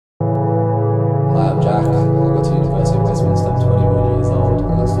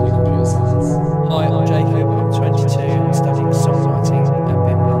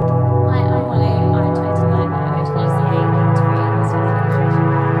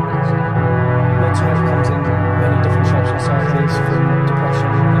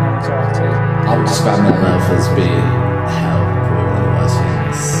has been hell, probably one of the worst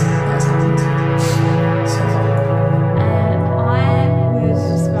things that's happened so far. I would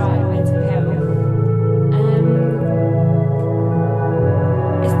describe mental health.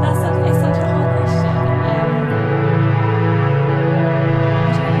 It's such a hard question.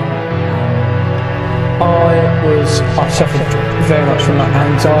 I suffered very much from like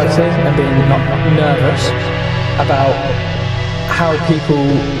anxiety and being like nervous about how people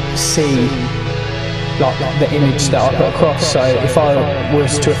see like the image that I put across. So if I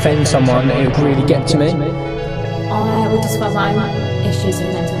was to offend someone, it would really get to me. I would describe my issues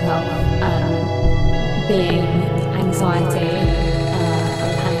with mental health being anxiety,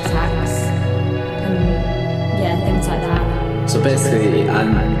 panic attacks, and things like that. So basically,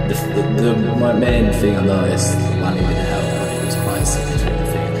 my main thing I noticed when I needed help, and it was quite a significant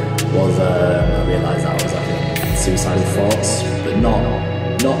thing, was I realised that I was having suicidal thoughts, but not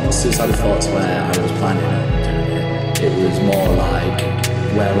suicidal thoughts where I was planning on doing it. It was more like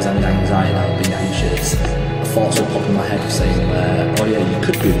where I was having anxiety, I was being anxious. Thoughts would pop in my head saying, oh yeah, you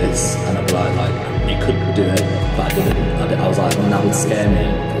could do this, and I'd be like you could do it, but I didn't. I was like, well, that would scare me,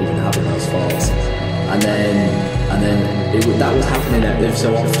 even having those thoughts. And then that was happening every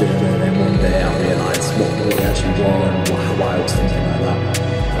so often, and then one day I realised what it actually was and why I was thinking like that.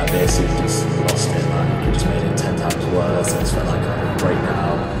 And I basically just lost it, like it just made it 10 times worse. I just felt like I would break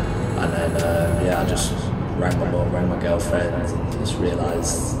down. And then I just rang my mum, rang my girlfriend, and just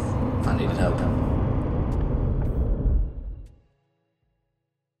realised I needed help.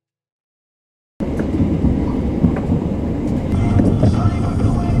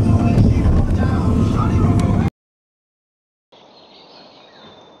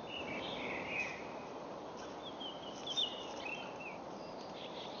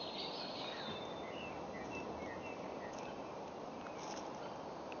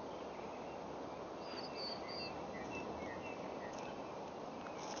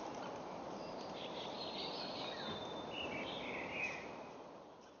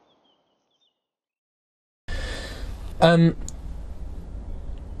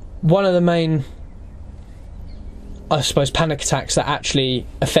 One of the main, I suppose, panic attacks that actually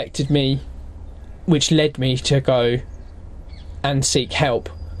affected me, which led me to go and seek help,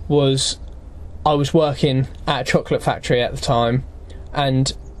 was I was working at a chocolate factory at the time,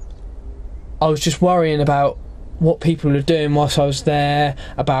 and I was just worrying about what people were doing whilst I was there,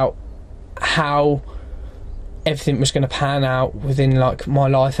 about how everything was going to pan out within like my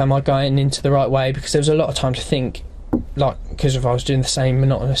life. Am I going into the right way? Because there was a lot of time to think, like, because if I was doing the same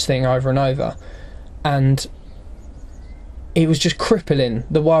monotonous thing over and over, and it was just crippling,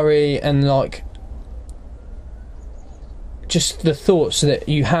 the worry and like just the thoughts that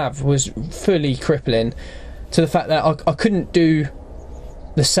you have was fully crippling, to the fact that I couldn't do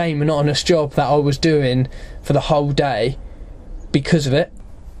the same monotonous job that I was doing for the whole day because of it.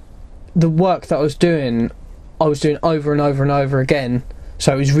 The work that I was doing over and over and over again,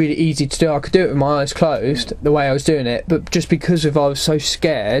 so it was really easy to do. I could do it with my eyes closed, the way I was doing it, but just because of I was so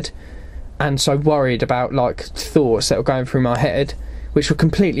scared and so worried about like thoughts that were going through my head, which were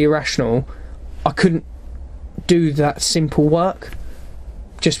completely irrational, I couldn't do that simple work,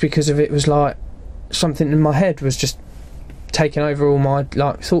 just because of it was like something in my head was just taking over all my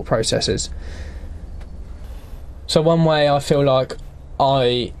like thought processes. So one way I feel like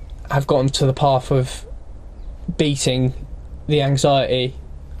I have gotten to the path of beating the anxiety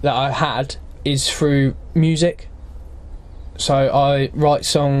that I had is through music. So I write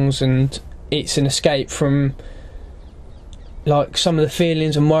songs, and it's an escape from like some of the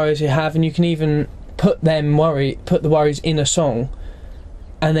feelings and worries you have, and you can even put the worries in a song,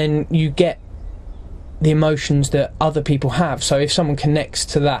 and then you get the emotions that other people have. So if someone connects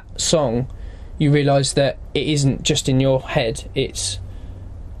to that song, you realise that it isn't just in your head, it's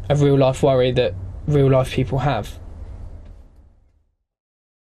a real life worry that real life people have.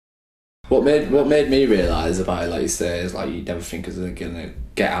 What made me realise about it, like you say, is like you never think it's gonna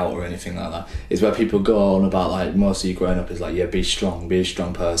get out or anything like that, is where people go on about like most of you growing up is like, yeah, be a strong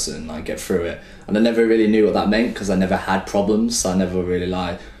person, like get through it. And I never really knew what that meant, because I never had problems, so I never really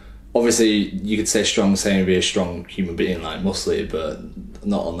like, obviously you could say strong, saying be a strong human being, like muscly, but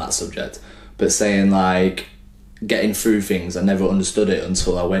not on that subject. But saying like getting through things, I never understood it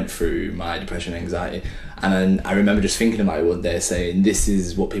until I went through my depression and anxiety. And then I remember just thinking about it one day, saying this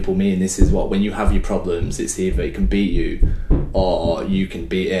is what people mean, this is what, when you have your problems, it's either it can beat you or you can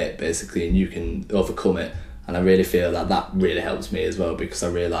beat it, basically, and you can overcome it. And I really feel that that really helps me as well, because I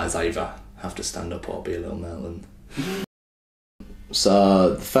realise I either have to stand up or be a little melon.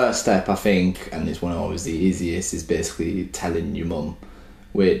 So the first step, I think, and it's one of always the easiest, is basically telling your mum.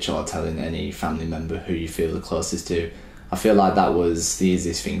 or telling any family member who you feel the closest to. I feel like that was the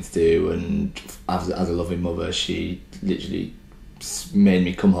easiest thing to do, and as a loving mother, she literally made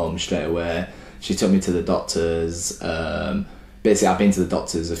me come home straight away. She took me to the doctors. Basically, I've been to the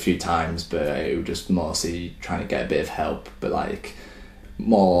doctors a few times, but it was just mostly trying to get a bit of help, but like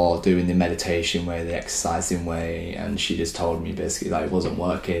more doing the meditation way, the exercising way, and she just told me basically that it wasn't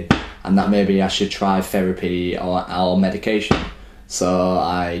working and that maybe I should try therapy or medication. So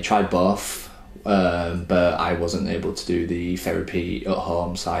I tried both, but I wasn't able to do the therapy at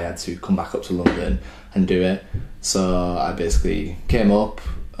home, so I had to come back up to London and do it. So I basically came up,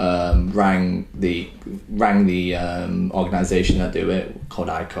 rang the organisation that do it, called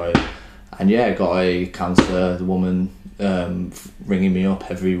iCoil, and yeah, got a counsellor, the woman ringing me up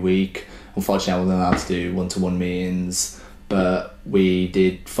every week. Unfortunately, I wasn't allowed to do one-to-one meetings, but we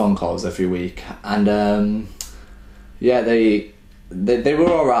did phone calls every week, and yeah, they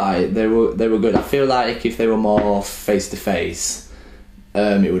were all right. They were good. I feel like if they were more face to face,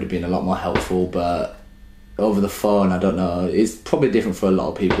 it would have been a lot more helpful. But over the phone, I don't know. It's probably different for a lot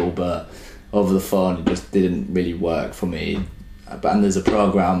of people, but over the phone, it just didn't really work for me. And there's a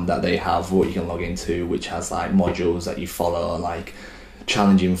program that they have what you can log into, which has like modules that you follow, like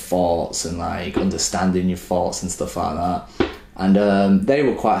challenging thoughts and like understanding your thoughts and stuff like that. And they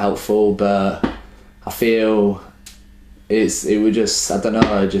were quite helpful, but I feel it was just, I don't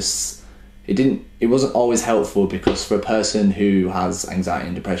know, it wasn't always helpful, because for a person who has anxiety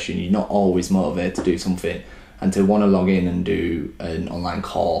and depression, you're not always motivated to do something, and to want to log in and do an online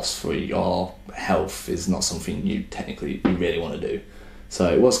course for your health is not something you really want to do.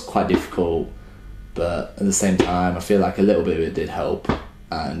 So it was quite difficult, but at the same time I feel like a little bit of it did help,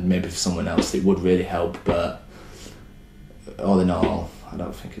 and maybe for someone else it would really help, but all in all I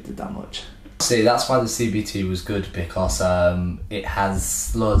don't think it did that much. See, that's why the CBT was good, because it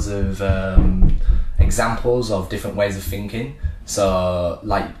has loads of examples of different ways of thinking. So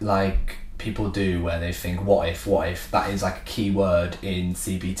like people do, where they think what if, that is like a key word in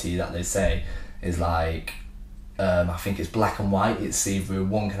CBT that they say is like I think it's black and white. It's either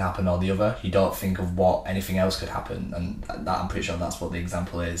one can happen or the other. You don't think of what anything else could happen, and that, I'm pretty sure that's what the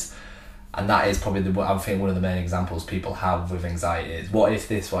example is. And that is probably I think one of the main examples people have with anxiety is what if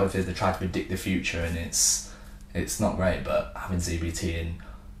this, they try to predict the future, and it's not great. But having CBT and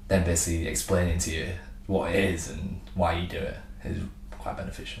then basically explaining to you what it is and why you do it is quite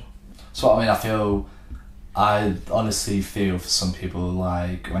beneficial. So I honestly feel for some people,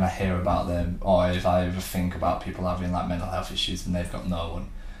 like when I hear about them, or if I ever think about people having like mental health issues and they've got no one,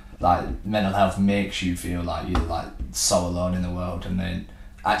 like mental health makes you feel like you're like so alone in the world, and then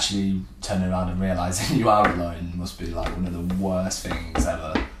actually turning around and realising you are alone must be like one of the worst things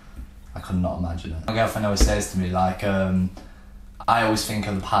ever. I could not imagine it. My girlfriend always says to me like, I always think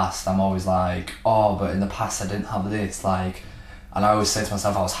of the past. I'm always like, oh, but in the past I didn't have this, like, and I always say to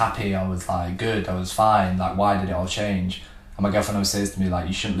myself, I was happy, I was like good, I was fine, like why did it all change? And my girlfriend always says to me like,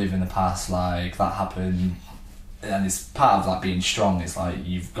 you shouldn't live in the past, like that happened, and it's part of like being strong. It's like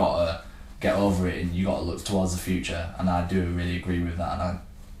you've got to get over it and you got to look towards the future, and I do really agree with that, and I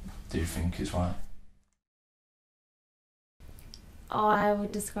do think it's right. I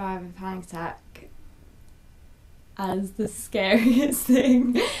would describe a panic attack as the scariest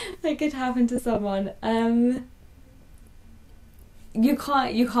thing that could happen to someone. You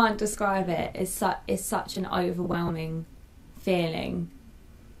can't describe it. It's such an overwhelming feeling.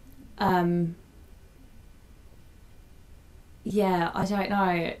 Yeah, I don't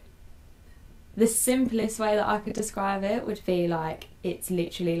know. The simplest way that I could describe it would be like, it's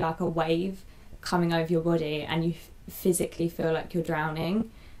literally like a wave coming over your body, and you physically feel like you're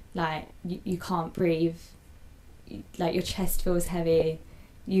drowning. Like you can't breathe, like your chest feels heavy,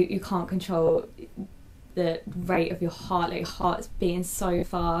 you can't control the rate of your heart, like your heart's beating so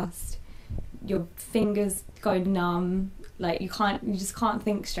fast, your fingers go numb, like you just can't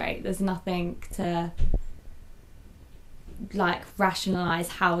think straight. There's nothing to like rationalize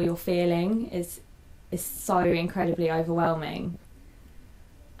how you're feeling. Is so incredibly overwhelming,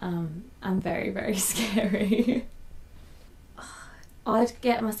 and very, very scary. I'd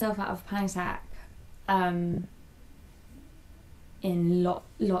get myself out of a panic attack in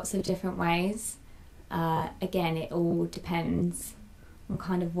lots of different ways. Again, it all depends on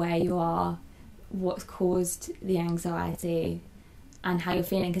kind of where you are, what's caused the anxiety, and how you're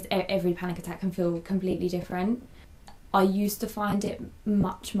feeling, because every panic attack can feel completely different. I used to find it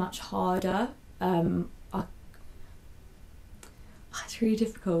much harder. It's really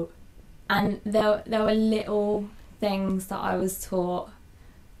difficult. And there were little things that I was taught,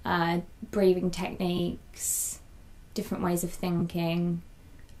 breathing techniques, different ways of thinking,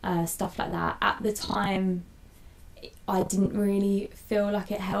 stuff like that. At the time, I didn't really feel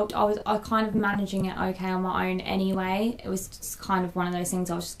like it helped. I was kind of managing it okay on my own anyway. It was just kind of one of those things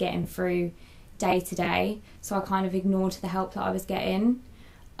I was just getting through day to day, so I kind of ignored the help that I was getting.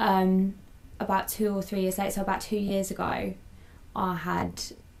 About 2 or 3 years later, so about 2 years ago, I had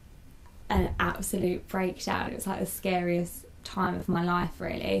an absolute breakdown. It was like the scariest time of my life,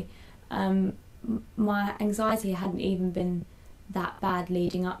 really. My anxiety hadn't even been that bad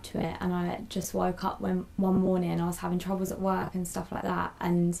leading up to it, and I just woke up one morning, I was having troubles at work and stuff like that,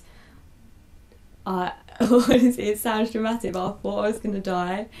 and honestly, it sounds dramatic, but I thought I was going to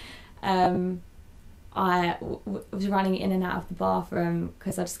die. I was running in and out of the bathroom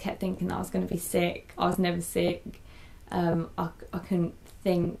because I just kept thinking that I was going to be sick. I was never sick. I couldn't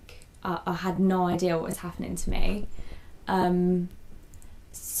think. I had no idea what was happening to me.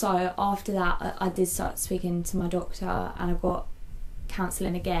 So after that, I did start speaking to my doctor, and I got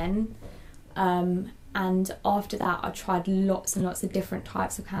counselling again. And after that, I tried lots and lots of different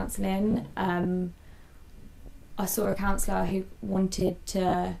types of counselling. I saw a counsellor who wanted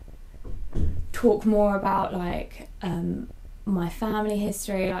to talk more about like my family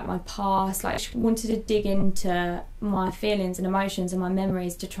history, like my past, like she wanted to dig into my feelings and emotions and my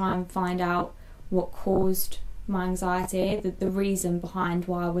memories to try and find out what caused my anxiety, the reason behind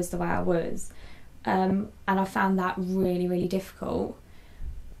why I was the way I was. And I found that really, really difficult.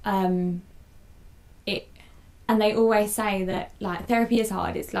 And they always say that like therapy is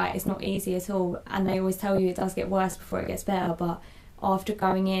hard, it's not easy at all, and they always tell you it does get worse before it gets better. But after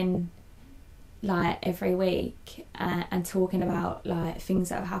going in like every week and talking about like things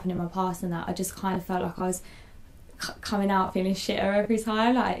that have happened in my past and that, I just kind of felt like I was coming out feeling shitter every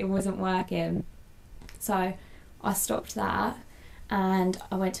time, like it wasn't working. So I stopped that, and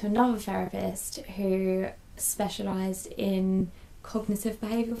I went to another therapist who specialised in cognitive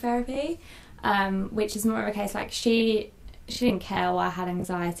behavioural therapy, which is more of a case like she didn't care why I had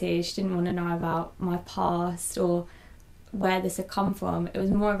anxiety, she didn't want to know about my past or where this had come from. It was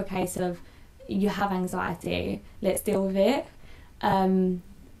more of a case of, you have anxiety, let's deal with it.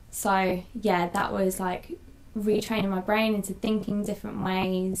 So yeah, that was like retraining my brain into thinking different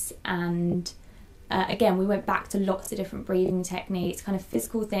ways, and again, we went back to lots of different breathing techniques, kind of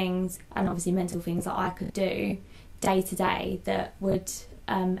physical things and obviously mental things that I could do day to day that would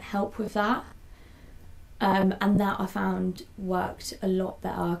help with that. And that I found worked a lot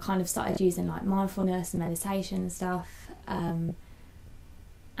better. I kind of started using like mindfulness and meditation and stuff.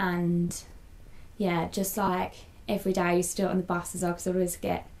 And yeah, just like every day I used to do it on the bus as well, because I always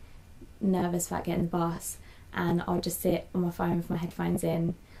get nervous about getting the bus, and I'll just sit on my phone with my headphones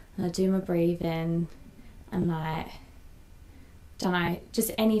in and I do my breathing and like, don't know,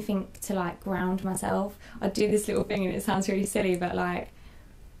 just anything to like ground myself. I do this little thing and it sounds really silly, but like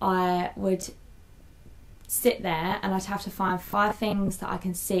I would sit there and I'd have to find 5 things that I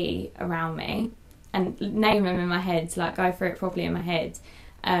can see around me and name them in my head, to like go through it properly in my head,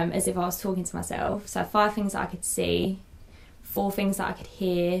 as if I was talking to myself. So 5 things that I could see, 4 things that I could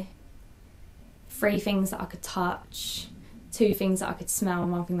hear, 3 things that I could touch, 2 things that I could smell,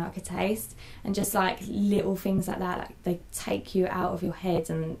 and 1 thing that I could taste. And just like little things like that, like they take you out of your head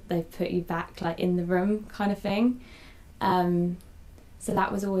and they put you back like in the room kind of thing. So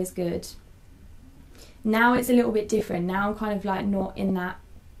that was always good. Now it's a little bit different. Now I'm kind of like not in that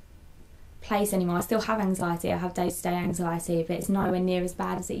place anymore. I still have anxiety, I have day-to-day anxiety, but it's nowhere near as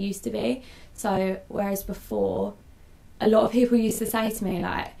bad as it used to be. So whereas before, a lot of people used to say to me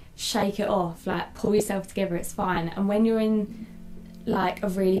like, shake it off, like pull yourself together, it's fine. And when you're in like a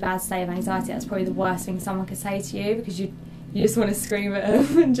really bad state of anxiety, that's probably the worst thing someone could say to you, because you just want to scream at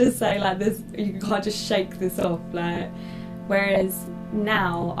them and just say like, this, you can't just shake this off. Like, whereas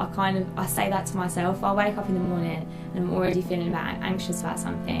now I say that to myself. I wake up in the morning and I'm already feeling anxious about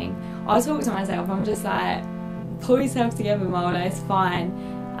something, I talk to myself, I'm just like, pull yourself together, Moyle, it's fine.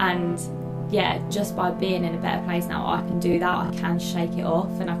 And yeah, just by being in a better place now, I can do that. I can shake it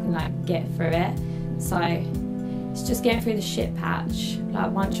off and I can like get through it. So it's just getting through the shit patch.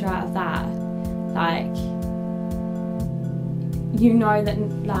 Like once you're out of that, like, you know that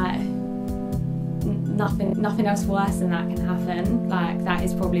like nothing else worse than that can happen. Like that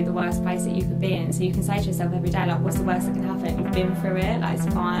is probably the worst place that you could be in. So you can say to yourself every day, like, what's the worst that can happen? You've been through it, like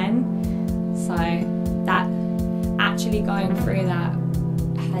it's fine. So that actually going through that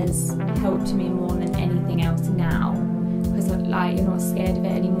has helped me more than anything else now, because like you're not scared of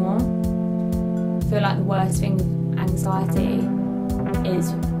it anymore. I feel like the worst thing with anxiety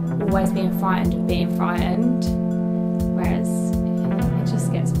is always being frightened of being frightened, whereas